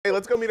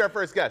Let's go meet our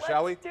first guest,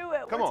 shall we? Let's do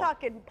it. Come We're on.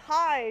 talking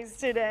pies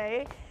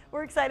today.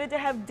 We're excited to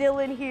have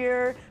Dylan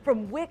here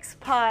from Wick's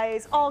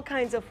Pies, all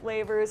kinds of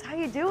flavors. How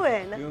you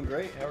doing? Doing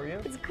great. How are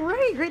you? It's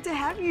great to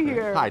have you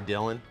here. Hi,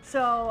 Dylan.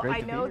 So Great I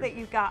to be know here. that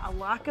you've got a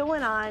lot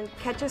going on.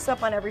 Catch us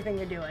up on everything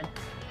you're doing.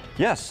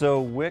 Yeah,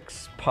 so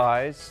Wick's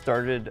Pies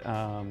started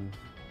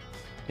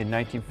in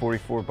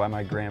 1944 by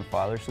my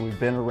grandfather, so we've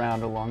been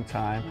around a long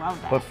time.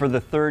 Love that. But for the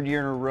third year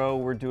in a row,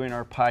 we're doing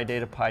our Pie Day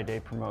to Pie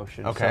Day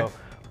promotion. Okay. So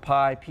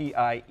Pie,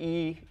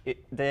 P-I-E,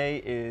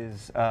 Day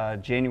is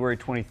January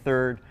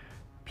 23rd.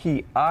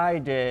 P.I.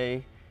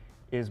 Day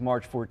is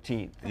March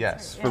 14th.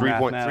 Yes, right,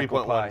 yeah.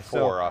 3.14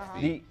 So off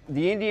the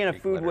Indiana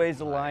Greek letter Foodways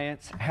pie.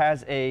 Alliance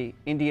has a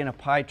Indiana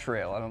Pie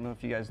Trail. I don't know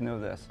if you guys know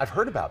this. I've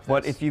heard about this.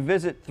 But if you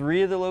visit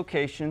 3 of the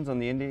locations on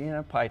the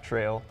Indiana Pie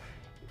Trail,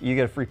 you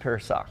get a free pair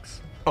of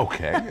socks.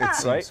 Okay, it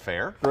seems Right?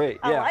 fair. Great,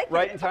 I yeah, like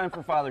right it. in time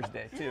for Father's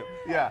Day too.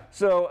 Yeah.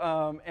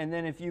 So, and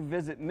then if you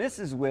visit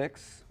Mrs.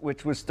 Wick's,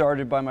 which was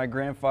started by my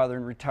grandfather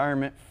in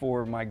retirement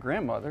for my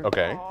grandmother.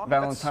 Okay.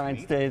 Valentine's That's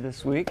sweet. Day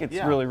this week. It's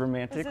Yeah. really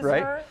romantic, This is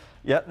right? her?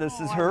 Yeah, this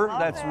is I her. love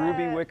That's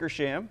Ruby it.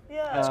 Wickersham.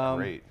 Yeah. That's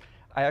great.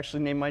 I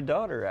actually named my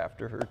daughter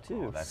after her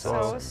too. that's So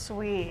awesome.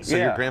 sweet. So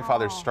your Yeah.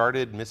 grandfather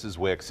started Mrs.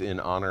 Wick's in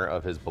honor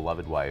of his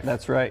beloved wife.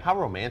 That's right. How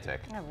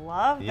romantic. I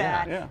love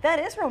Yeah. that. Yeah. That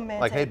is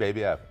romantic. Like, hey,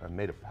 baby, I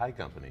made a pie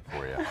company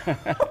for you.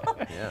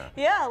 Yeah.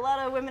 Yeah, a lot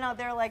of women out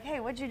there are like, hey,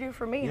 what'd you do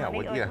for me, Yeah, honey?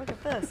 what- Like, yeah. look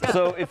at this.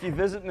 So if you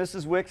visit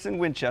Mrs. Wick's in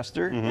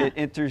Winchester, it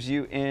enters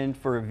you in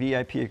for a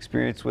VIP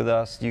experience with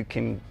us. You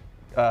can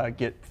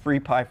get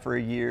free pie for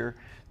a year,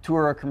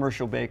 tour our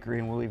commercial bakery,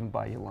 and we'll even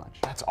buy you lunch.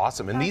 That's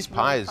awesome. And these That's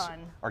really pies fun.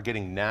 are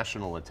getting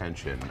national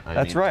attention.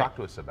 That's right. Talk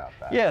to us about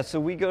that. Yeah, so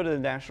we go to the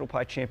National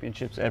Pie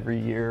Championships every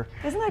year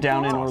Isn't that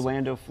down in cool?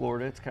 Orlando,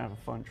 Florida. It's kind of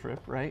a fun trip,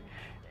 right?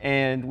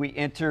 And we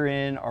enter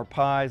in our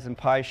pies and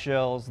pie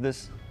shells.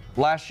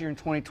 Last year in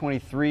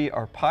 2023,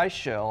 our pie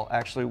shell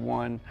actually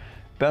won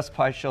Best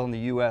Pie Shell in the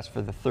U.S.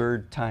 for the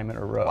 3rd time in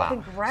a row.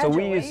 Wow. So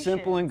we use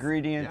simple Congratulations.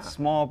 ingredients, Yeah.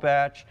 small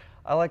batch.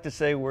 I like to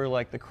say we're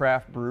like the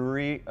craft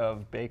brewery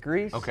of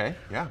bakeries. Okay,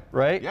 yeah.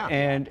 Right? Yeah.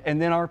 And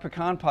then our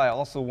pecan pie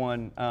also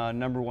won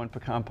 #1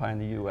 pecan pie in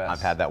the U.S.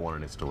 I've had that one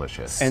and it's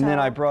delicious. And then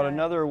So I brought good.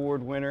 another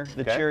award winner,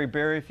 the Okay. cherry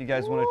berry, if you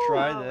guys want to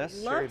try Ooh,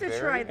 this. Love to Cherry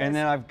try berry. this. And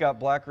then I've got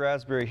black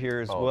raspberry here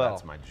as Oh, well.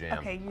 that's my jam.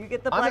 Okay, you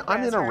get the black I'm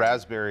in a raspberry.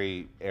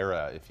 raspberry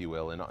era, if you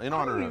will, in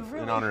honor you of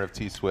really? in honor of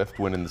T Swift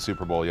winning the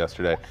Super Bowl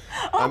yesterday.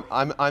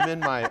 I'm in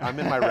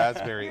my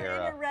raspberry You're in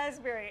era. your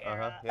raspberry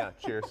era. Yeah.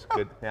 Cheers.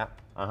 Good. Yeah.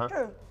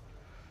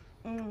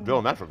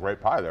 Dylan, that's a great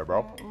pie there,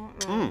 bro.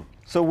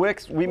 So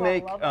Wick's, we Well, I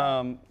make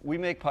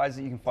love pies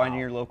that you can find in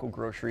your local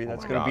grocery.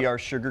 That's my going to be gosh. our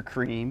sugar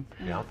cream.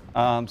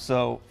 Yeah.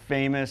 So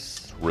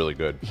famous Really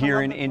good. here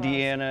love in the crust.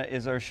 Indiana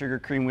is our sugar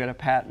cream. We had a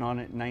patent on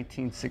it in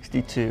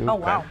 1962. Oh,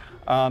 wow.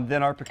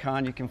 Then our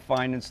pecan you can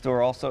find in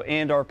store also,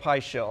 and our pie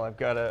shell. I've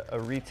got a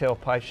retail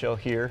pie shell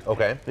here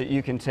Okay. that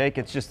you can take.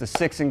 It's just a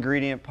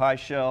 6-ingredient pie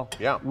shell.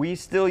 Yeah. We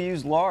still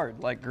use lard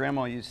like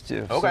Grandma used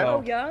to. Okay. So,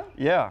 Oh, yeah?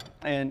 Yeah,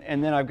 and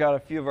then I've got a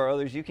few of our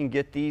others. You can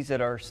get these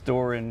at our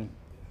store in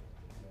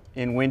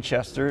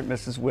Winchester at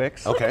Mrs.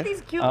 Wick's. Okay. Look at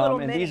these cute little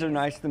And these are minis.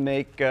 nice to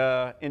make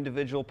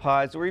individual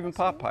pies or even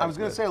pot pies. I was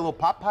going to with. say a little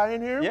pot pie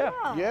in here. Yeah.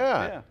 Yeah.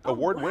 Yeah.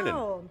 Award winning.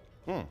 Wow.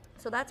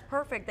 So that's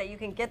perfect that you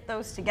can get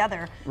those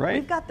together. Right.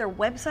 We've got their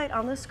website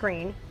on the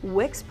screen,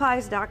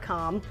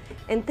 wickspies.com.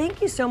 And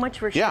thank you so much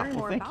for Yeah. sharing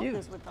more thank about you.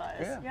 this with us.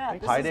 Yeah.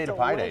 This Pie is Day to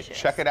Pie Day. delicious.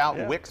 Check it out,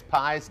 Yeah.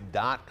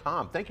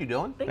 wickspies.com. Thank you,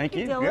 Dylan. Thank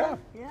you, you. Dylan.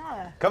 Yeah.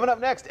 Yeah. Coming up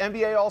next,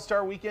 NBA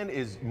All-Star Weekend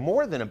is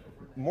more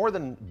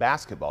than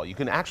basketball. You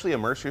can actually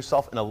immerse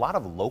yourself in a lot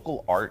of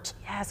local art.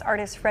 Yes,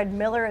 artist Fred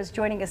Miller is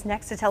joining us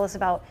next to tell us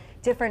about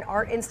different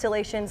art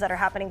installations that are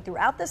happening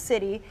throughout the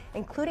city,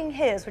 including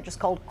his, which is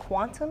called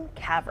Quantum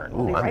Cavern.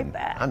 We'll be right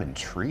back. I'm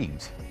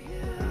intrigued.